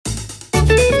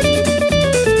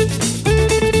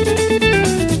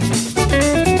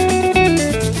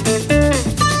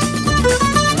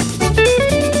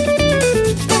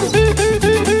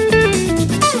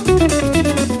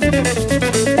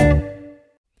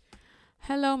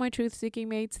Hello, my truth seeking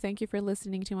mates. Thank you for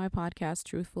listening to my podcast,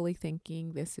 Truthfully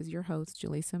Thinking. This is your host,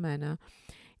 Julie Semena,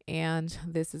 and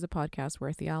this is a podcast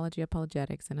where theology,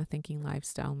 apologetics, and a thinking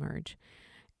lifestyle merge.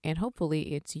 And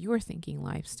hopefully, it's your thinking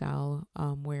lifestyle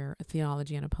where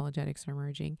theology and apologetics are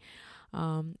merging.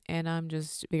 And I'm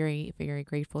just very, very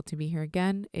grateful to be here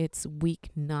again. It's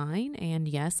week 9, and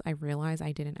yes, I realize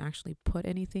I didn't actually put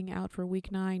anything out for week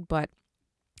 9, but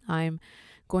I'm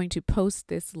going to post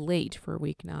this late for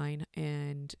week 9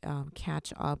 and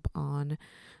catch up on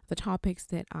the topics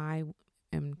that I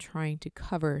am trying to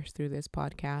cover through this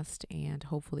podcast and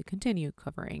hopefully continue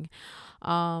covering.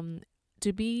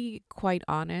 To be quite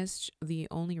honest, the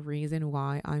only reason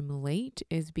why I'm late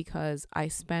is because I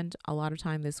spent a lot of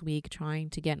time this week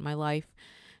trying to get my life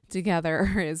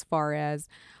together as far as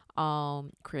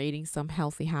creating some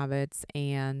healthy habits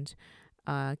and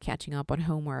catching up on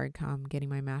homework, getting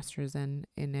my master's in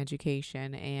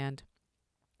education, and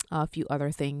a few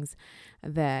other things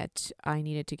that I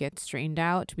needed to get straightened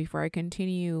out before I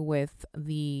continue with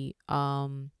the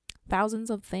thousands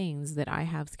of things that I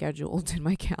have scheduled in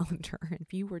my calendar.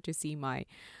 If you were to see my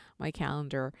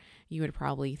calendar, you would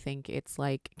probably think it's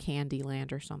like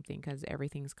Candyland or something because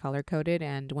everything's color coded.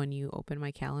 And when you open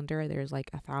my calendar, there's like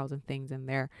 1,000 things in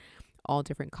there, all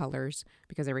different colors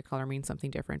because every color means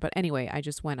something different. But anyway, I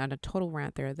just went on a total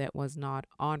rant there that was not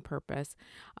on purpose.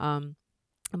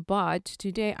 But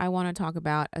today I want to talk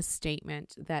about a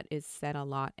statement that is said a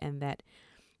lot and that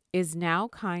is now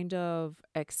kind of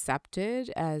accepted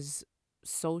as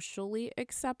socially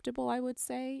acceptable, I would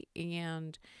say.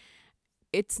 And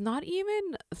it's not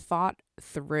even thought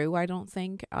through, I don't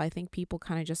think. I think people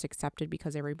kind of just accept it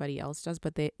because everybody else does,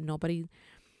 but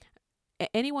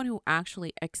anyone who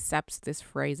actually accepts this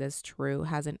phrase as true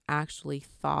hasn't actually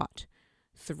thought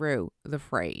through the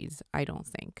phrase, I don't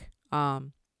think.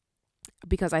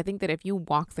 Because I think that if you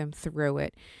walk them through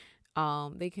it,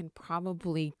 they can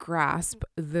probably grasp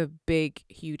the big,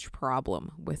 huge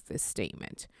problem with this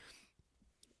statement.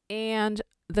 And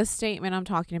the statement I'm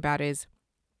talking about is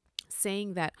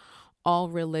saying that all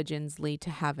religions lead to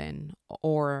heaven,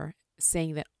 or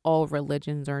saying that all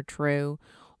religions are true,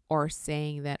 or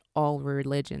saying that all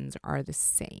religions are the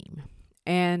same.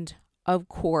 And of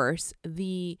course,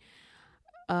 the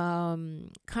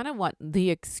kind of what the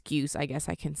excuse, I guess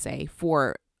I can say,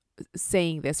 for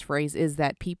saying this phrase is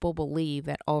that people believe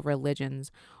that all religions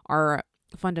are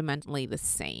fundamentally the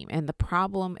same. And the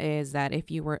problem is that if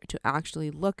you were to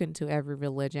actually look into every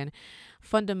religion,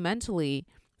 fundamentally,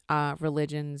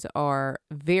 religions are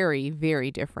very,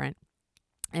 very different.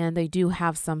 And they do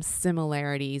have some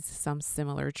similarities, some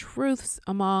similar truths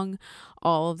among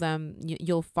all of them.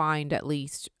 You'll find at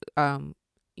least, at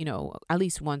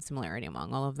least one similarity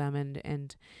among all of them.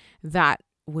 And that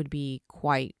would be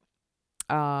quite,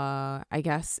 I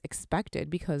guess, expected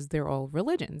because they're all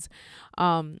religions.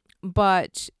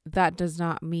 But that does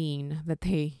not mean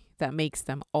that makes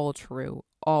them all true,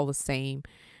 all the same,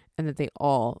 and that they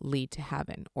all lead to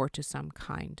heaven or to some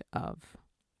kind of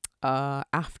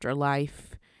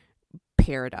afterlife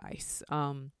paradise.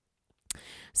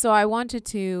 So I wanted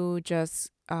to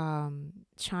just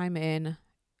chime in.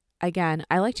 Again,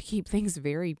 I like to keep things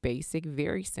very basic,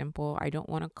 very simple. I don't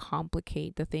want to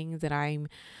complicate the things that I'm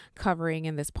covering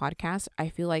in this podcast. I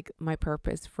feel like my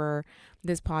purpose for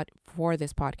this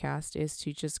podcast is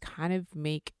to just kind of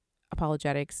make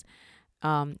apologetics,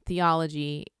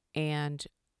 theology, and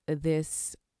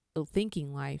this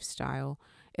thinking lifestyle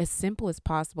as simple as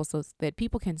possible so that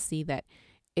people can see that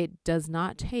it does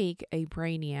not take a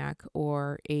brainiac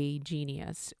or a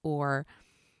genius or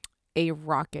a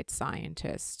rocket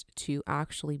scientist to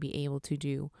actually be able to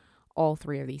do all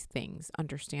three of these things: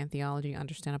 understand theology,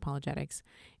 understand apologetics,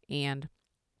 and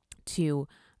to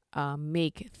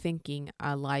make thinking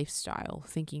a lifestyle,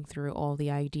 thinking through all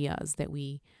the ideas that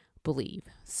we believe.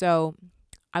 So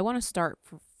I want to start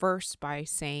first by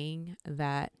saying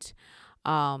that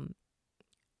the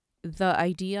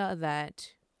idea that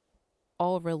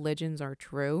all religions are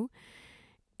true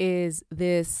is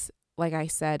this, like I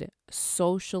said,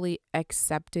 socially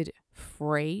accepted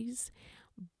phrase,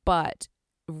 but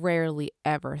rarely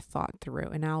ever thought through.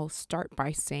 And I'll start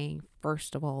by saying,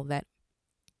 first of all, that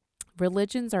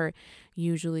religions are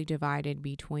usually divided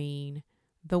between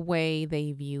the way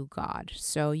they view God.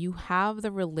 So you have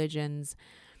the religions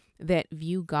that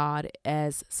view God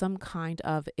as some kind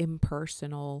of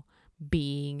impersonal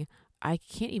being. I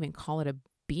can't even call it a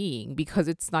being because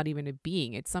it's not even a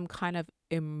being. It's some kind of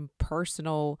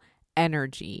impersonal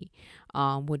energy,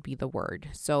 would be the word.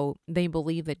 So they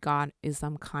believe that God is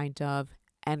some kind of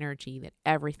energy, that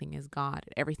everything is God,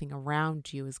 everything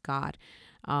around you is God.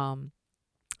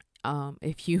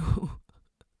 If you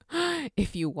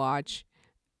if you watch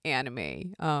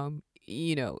anime,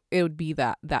 it would be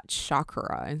that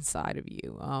chakra inside of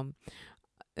you.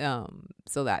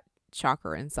 So that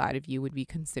chakra inside of you would be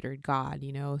considered God.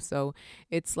 So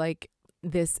it's like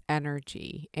this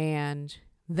energy. And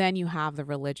then you have the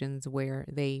religions where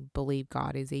they believe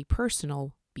God is a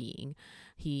personal being.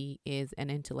 He is an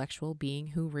intellectual being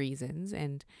who reasons.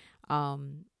 And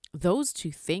those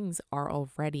two things are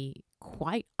already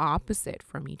quite opposite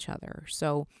from each other.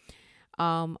 So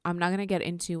I'm not going to get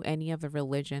into any of the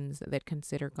religions that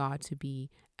consider God to be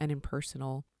an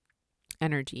impersonal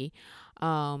energy.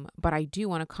 But I do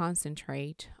want to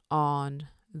concentrate on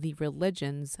the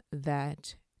religions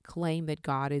that claim that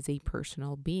God is a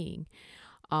personal being.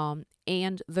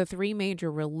 And the three major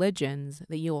religions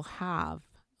that you'll have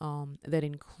that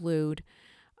include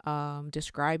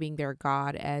describing their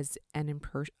God as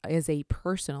as a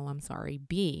personal,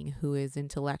 being who is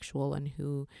intellectual and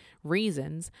who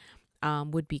reasons,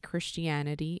 would be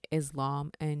Christianity,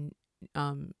 Islam, and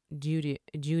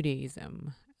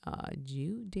Judaism.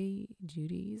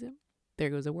 Judaism. There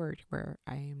goes a word where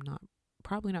I am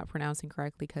probably not pronouncing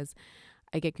correctly because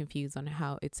I get confused on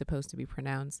how it's supposed to be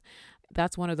pronounced.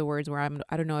 That's one of the words where I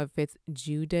don't know if it's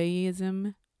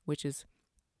Judaism, which is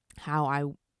how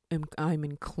I'm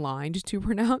inclined to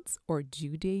pronounce, or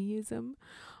Judaism.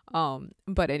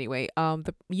 But anyway,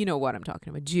 you know what I'm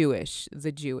talking about,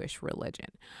 the Jewish religion.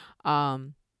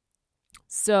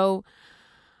 So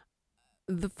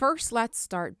let's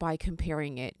start by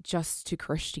comparing it just to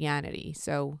Christianity.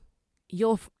 So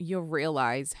you'll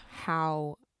realize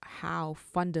how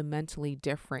fundamentally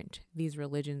different these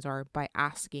religions are by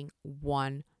asking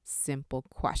one simple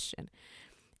question.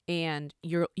 And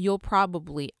you'll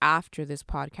probably, after this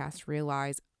podcast,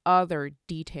 realize other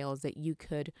details that you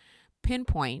could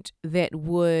pinpoint that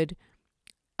would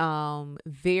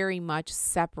very much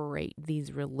separate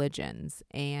these religions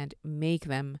and make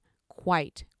them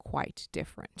quite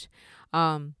different.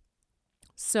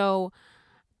 So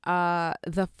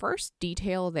the first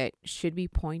detail that should be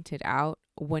pointed out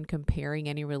when comparing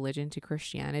any religion to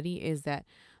Christianity is that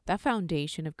the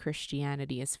foundation of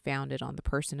Christianity is founded on the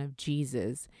person of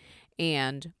Jesus.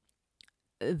 And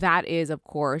that is, of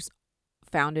course,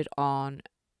 founded on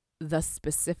the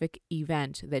specific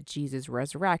event that Jesus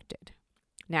resurrected.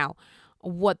 Now,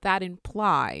 what that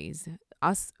implies,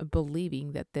 us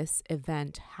believing that this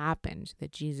event happened,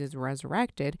 that Jesus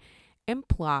resurrected,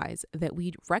 implies that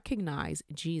we recognize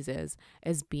Jesus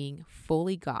as being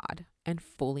fully God and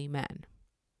fully man.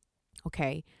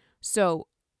 Okay, so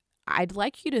I'd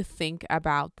like you to think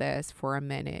about this for a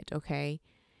minute, okay?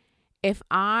 If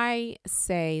I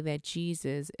say that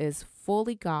Jesus is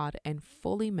fully God and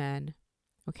fully man,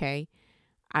 okay,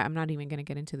 I'm not even going to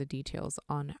get into the details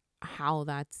on how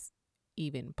that's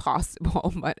even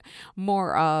possible, but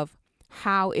more of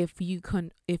how if you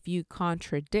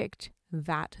contradict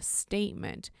that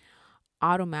statement,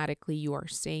 automatically you are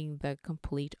saying the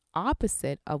complete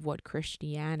opposite of what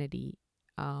Christianity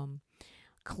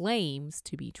claims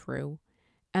to be true,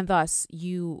 and thus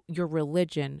your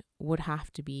religion would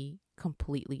have to be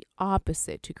completely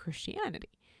opposite to Christianity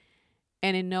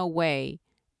and in no way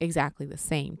exactly the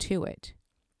same to it.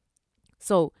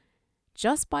 So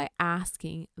just by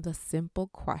asking the simple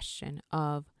question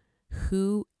of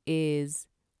who is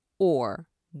or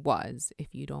was,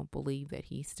 if you don't believe that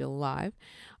he's still alive,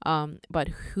 but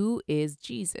who is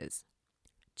Jesus?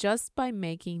 Just by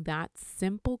making that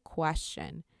simple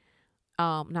question.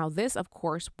 Now, this, of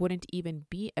course, wouldn't even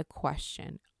be a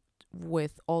question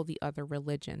with all the other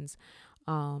religions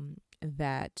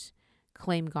that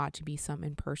claim God to be some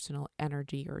impersonal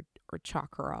energy or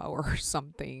chakra or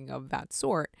something of that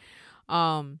sort.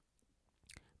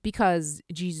 Because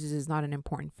Jesus is not an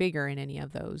important figure in any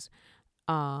of those.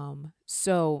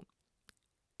 So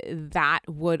that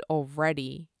would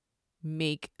already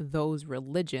make those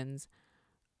religions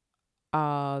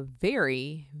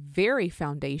very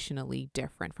foundationally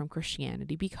different from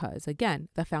Christianity, because again,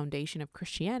 the foundation of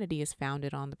Christianity is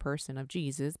founded on the person of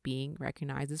Jesus being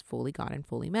recognized as fully God and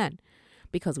fully man,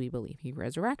 because we believe he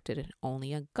resurrected, and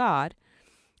only a God,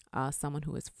 someone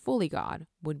who is fully God,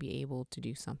 would be able to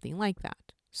do something like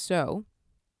that. So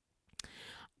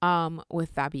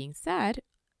with that being said,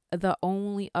 the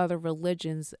only other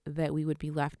religions that we would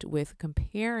be left with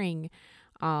comparing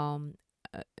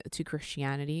to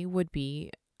Christianity would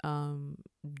be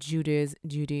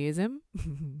Judaism.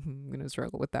 I'm going to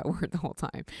struggle with that word the whole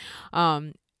time.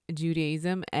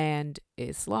 Judaism and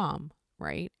Islam,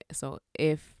 right? So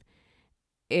if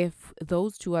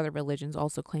those two other religions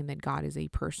also claim that God is a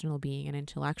personal being, an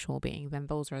intellectual being, then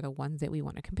those are the ones that we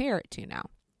want to compare it to now.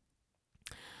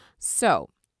 So,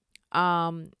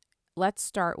 let's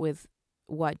start with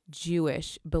what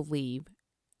Jewish believe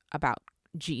about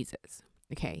Jesus.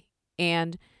 Okay.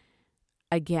 And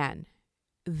again,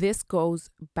 this goes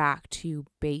back to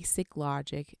basic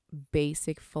logic,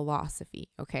 basic philosophy,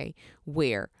 okay,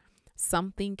 where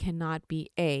something cannot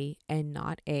be A and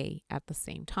not A at the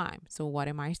same time. So what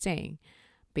am I saying?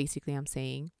 Basically, I'm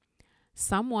saying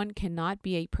someone cannot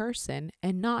be a person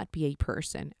and not be a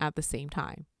person at the same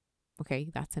time. Okay,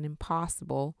 that's an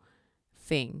impossible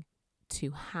thing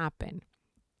to happen.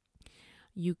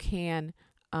 You can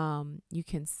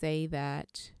say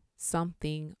that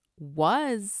something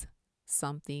was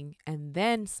something and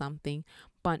then something,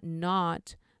 but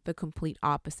not the complete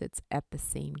opposites at the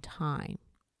same time.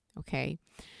 Okay.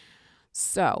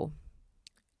 So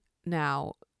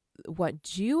now what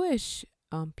Jewish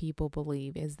people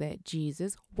believe is that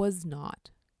Jesus was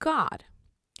not God.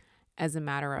 As a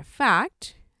matter of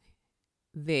fact,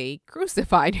 they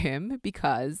crucified him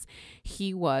because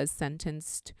he was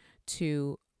sentenced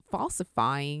to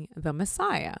falsifying the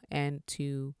Messiah and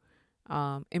to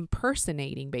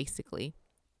impersonating basically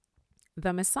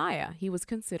the Messiah. He was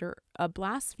considered a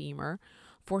blasphemer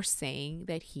for saying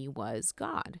that he was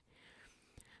God.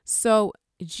 So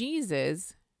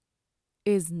Jesus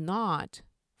is not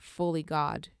fully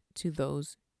God to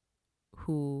those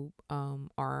who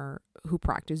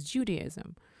practice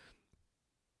Judaism.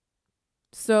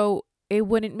 So it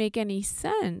wouldn't make any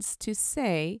sense to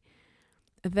say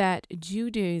that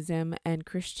Judaism and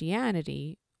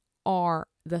Christianity are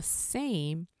the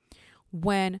same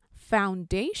when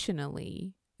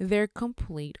foundationally they're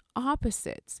complete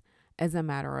opposites. As a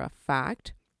matter of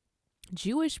fact,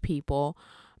 Jewish people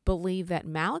believe that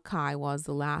Malachi was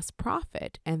the last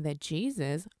prophet and that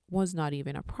Jesus was not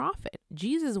even a prophet.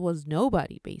 Jesus was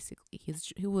nobody, basically.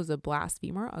 He was a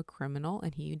blasphemer, a criminal,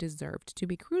 and he deserved to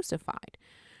be crucified.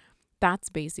 That's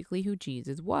basically who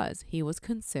Jesus was. He was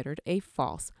considered a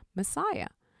false Messiah.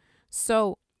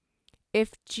 So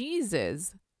if the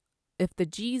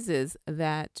Jesus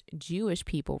that Jewish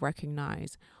people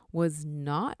recognize was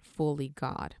not fully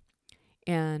God,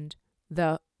 and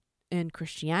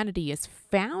Christianity is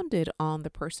founded on the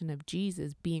person of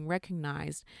Jesus being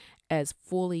recognized as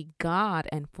fully God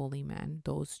and fully man,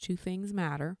 those two things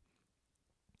matter,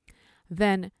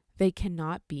 then they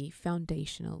cannot be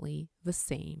foundationally the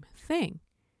same thing.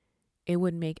 It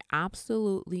would make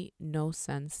absolutely no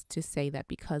sense to say that,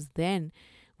 because then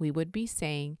we would be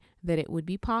saying that it would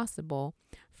be possible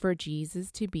for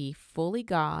Jesus to be fully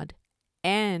God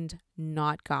and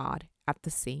not God at the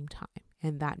same time.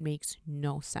 And that makes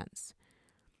no sense.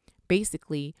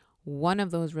 Basically, one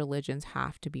of those religions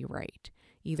have to be right.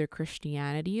 Either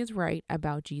Christianity is right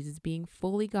about Jesus being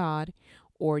fully God,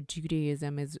 or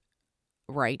Judaism is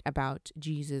right about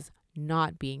Jesus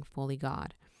not being fully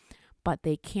God. But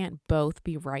they can't both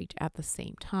be right at the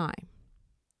same time.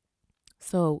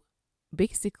 So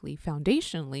basically,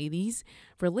 foundationally, these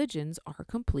religions are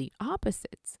complete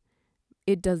opposites.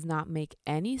 It does not make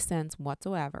any sense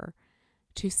whatsoever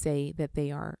to say that they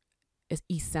are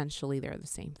essentially they're the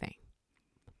same thing.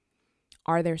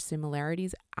 Are there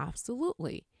similarities?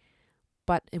 Absolutely.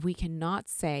 But we cannot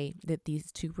say that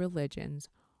these two religions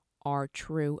are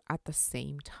true at the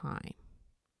same time.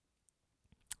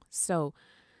 So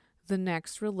the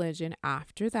next religion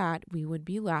after that we would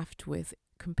be left with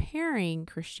comparing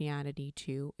Christianity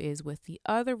to is with the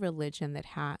other religion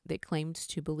that claims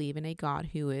to believe in a God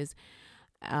who is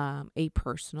a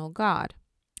personal God,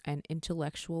 an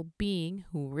intellectual being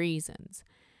who reasons.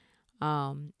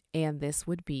 And this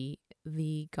would be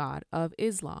the God of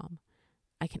Islam.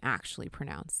 I can actually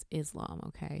pronounce Islam,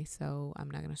 okay? So I'm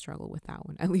not going to struggle with that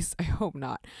one. At least I hope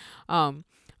not.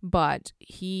 But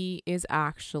he is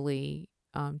actually,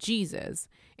 Jesus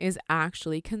is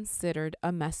actually considered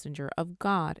a messenger of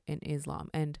God in Islam.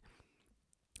 And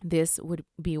this would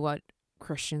be what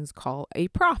Christians call a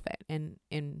prophet. And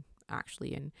in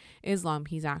Islam,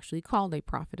 he's actually called a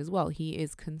prophet as well. He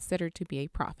is considered to be a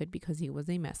prophet because he was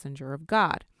a messenger of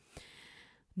God.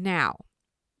 Now,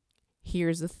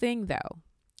 here's the thing though.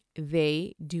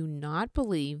 They do not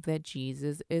believe that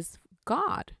Jesus is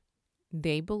God.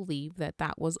 They believe that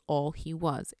that was all he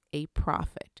was, a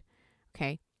prophet.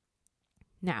 Okay.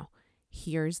 Now,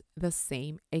 here's the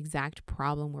same exact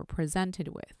problem we're presented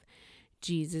with.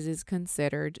 Jesus is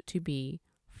considered to be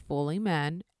fully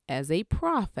man as a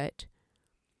prophet,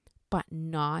 but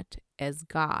not as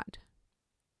God.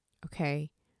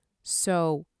 Okay.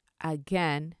 So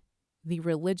again, the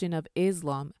religion of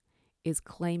Islam is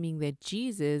claiming that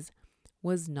Jesus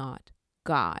was not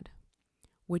God,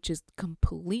 which is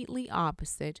completely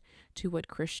opposite to what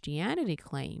Christianity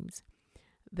claims,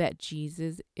 that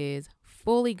Jesus is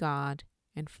fully God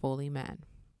and fully man.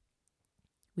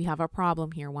 We have a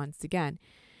problem here once again,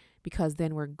 because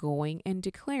then we're going and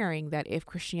declaring that if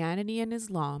Christianity and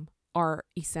Islam are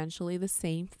essentially the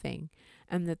same thing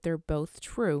and that they're both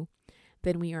true,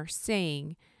 then we are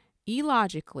saying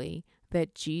illogically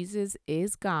that Jesus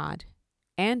is God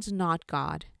and not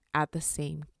God at the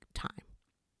same time.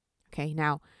 Okay,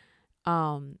 now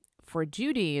for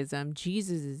Judaism,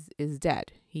 Jesus is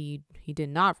dead. He did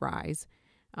not rise.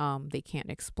 They can't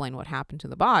explain what happened to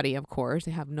the body, of course.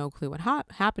 They have no clue what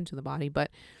happened to the body, but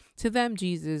to them,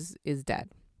 Jesus is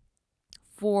dead.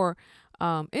 For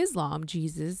Islam,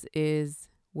 Jesus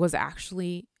was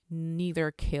actually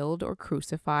neither killed or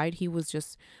crucified. He was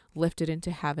just lifted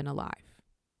into heaven alive.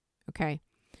 Okay.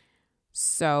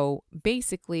 So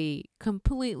basically,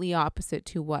 completely opposite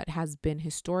to what has been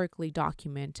historically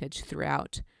documented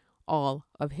throughout all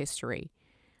of history,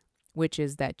 which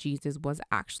is that Jesus was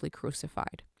actually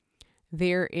crucified.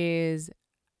 There is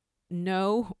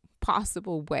no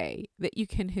possible way that you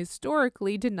can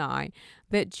historically deny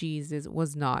that Jesus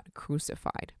was not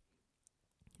crucified.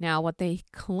 Now, what they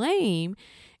claim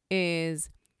is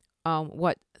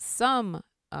what some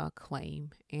claim,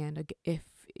 and if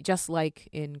just like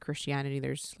in Christianity,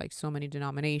 there's like so many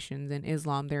denominations. In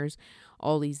Islam, there's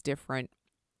all these different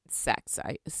sects,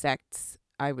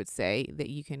 I would say, that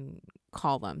you can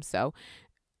call them. So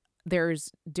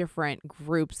there's different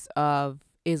groups of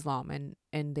Islam,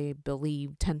 and they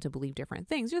tend to believe different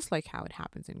things, just like how it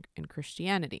happens in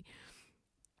Christianity.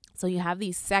 So you have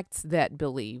these sects that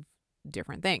believe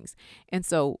different things. And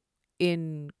so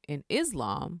in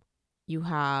Islam, you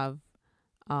have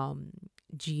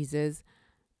Jesus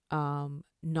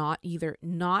not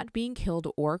being killed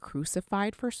or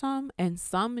crucified for some, and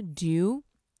some do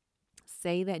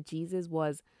say that Jesus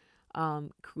was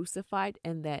crucified,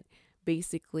 and that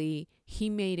basically he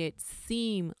made it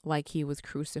seem like he was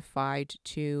crucified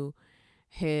to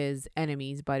his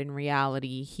enemies, but in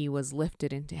reality he was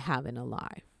lifted into heaven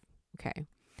alive. Okay,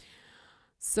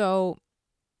 so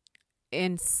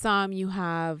in some you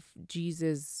have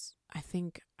Jesus, I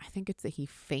think it's that he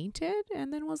fainted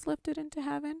and then was lifted into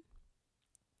heaven.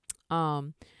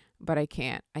 But I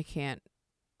can't,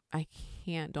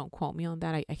 don't quote me on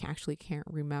that. I actually can't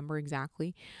remember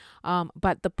exactly.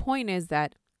 But the point is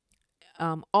that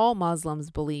all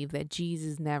Muslims believe that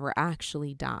Jesus never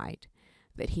actually died,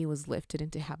 that he was lifted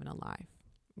into heaven alive.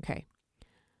 Okay.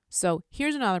 So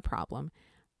here's another problem.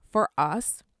 For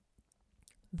us,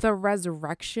 the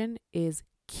resurrection is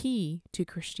key to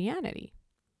Christianity.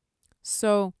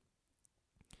 So,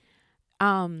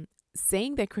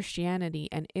 saying that Christianity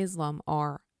and Islam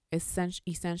are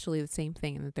essentially the same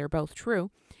thing and that they're both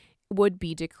true would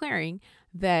be declaring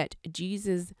that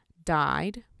Jesus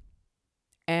died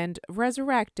and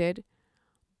resurrected,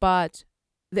 but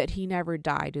that he never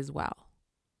died as well.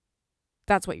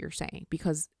 That's what you're saying,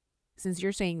 because since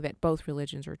you're saying that both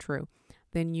religions are true,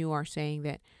 then you are saying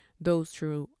that those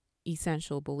true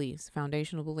essential beliefs,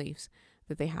 foundational beliefs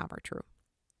that they have are true.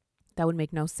 That would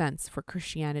make no sense for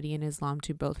Christianity and Islam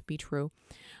to both be true,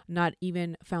 not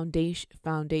even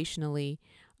foundationally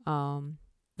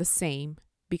the same,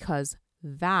 because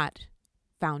that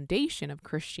foundation of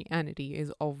Christianity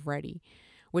is already,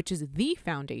 which is the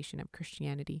foundation of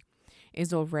Christianity,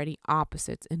 is already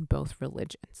opposites in both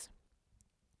religions.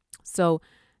 So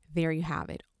there you have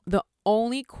it. The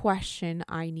only question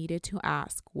I needed to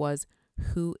ask was,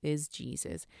 who is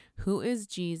Jesus? Who is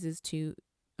Jesus to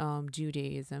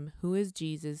Judaism? Who is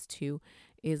Jesus to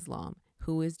Islam?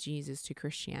 Who is Jesus to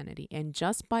Christianity? And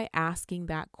just by asking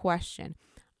that question,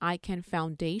 I can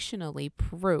prove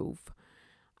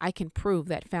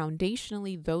that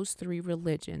foundationally those three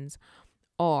religions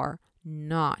are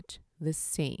not the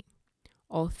same.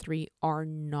 All three are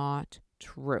not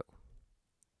true.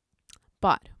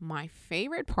 But my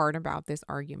favorite part about this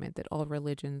argument that all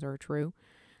religions are true,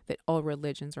 that all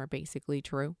religions are basically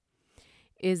true,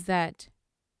 is that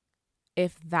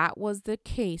if that was the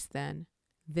case, then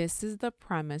this is the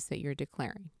premise that you're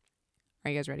declaring.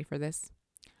 Are you guys ready for this?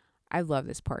 I love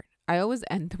this part. I always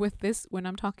end with this when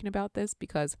I'm talking about this,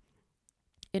 because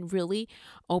it really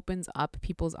opens up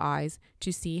people's eyes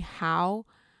to see how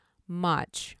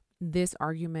much this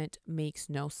argument makes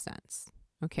no sense.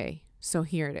 Okay, so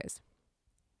here it is.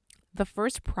 The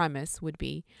first premise would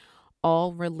be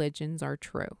all religions are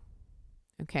true.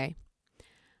 Okay.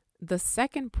 The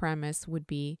second premise would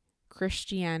be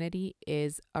Christianity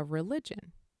is a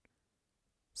religion.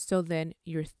 So then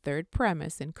your third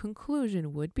premise and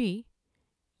conclusion would be,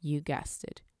 you guessed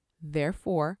it,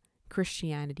 therefore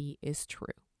Christianity is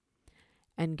true.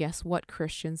 And guess what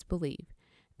Christians believe?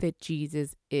 That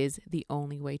Jesus is the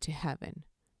only way to heaven.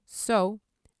 So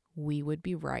we would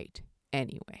be right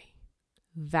anyway.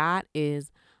 That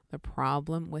is the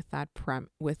problem with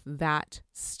that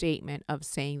statement of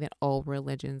saying that all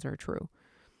religions are true.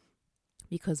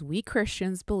 Because we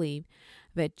Christians believe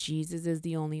that Jesus is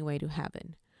the only way to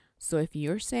heaven. So if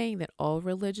you're saying that all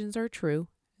religions are true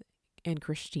and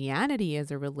Christianity is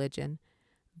a religion,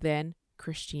 then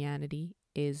Christianity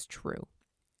is true.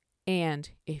 And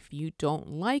if you don't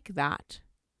like that,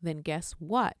 then guess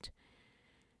what?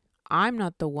 I'm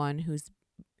not the one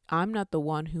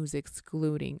who's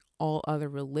excluding all other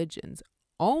religions.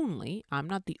 I'm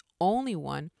not the only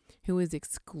one who is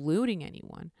excluding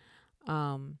anyone.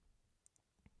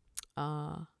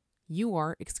 You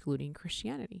are excluding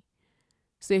Christianity.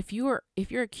 So if you're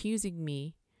accusing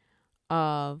me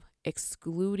of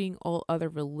excluding all other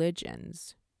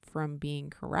religions from being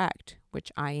correct,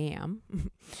 which I am,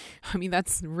 I mean,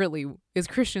 that's really, as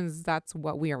Christians, that's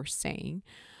what we are saying.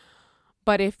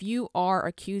 But if you are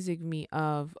accusing me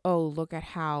of, look at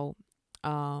how,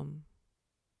 I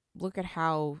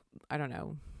don't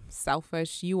know,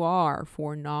 selfish you are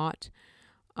for not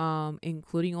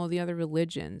including all the other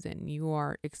religions, and you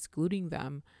are excluding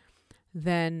them,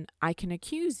 then I can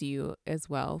accuse you as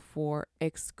well for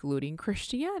excluding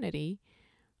Christianity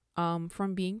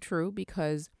from being true,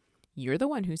 because you're the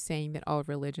one who's saying that all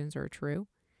religions are true.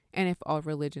 And if all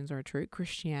religions are true,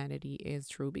 Christianity is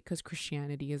true, because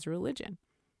Christianity is a religion.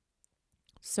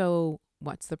 So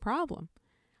what's the problem?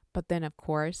 But then, of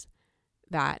course,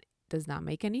 that does not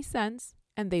make any sense.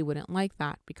 And they wouldn't like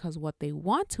that, because what they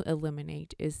want to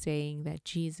eliminate is saying that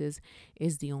Jesus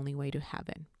is the only way to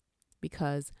heaven,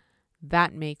 because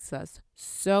that makes us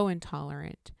so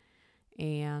intolerant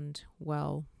and,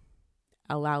 well,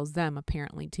 allows them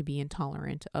apparently to be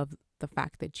intolerant of the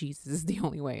fact that Jesus is the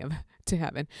only way to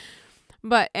heaven.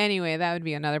 But anyway, that would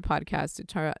be another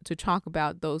podcast to talk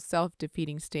about those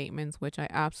self-defeating statements, which I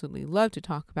absolutely love to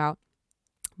talk about.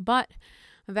 But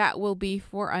that will be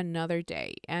for another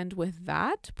day. And with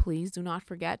that, please do not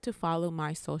forget to follow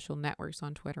my social networks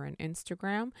on Twitter and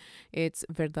Instagram. It's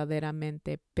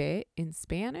Verdaderamente P in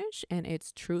Spanish, and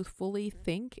it's Truthfully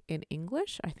Think in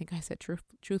English. I think I said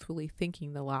Truthfully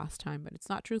Thinking the last time, but it's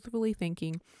not Truthfully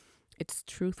Thinking. It's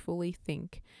Truthfully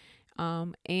Think.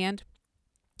 And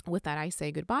with that, I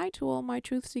say goodbye to all my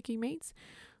truth-seeking mates,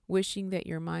 wishing that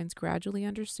your minds gradually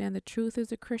understand that truth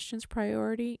is a Christian's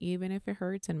priority, even if it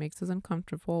hurts and makes us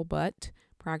uncomfortable. But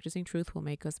practicing truth will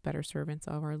make us better servants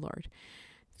of our Lord.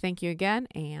 Thank you again,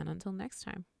 and until next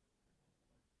time.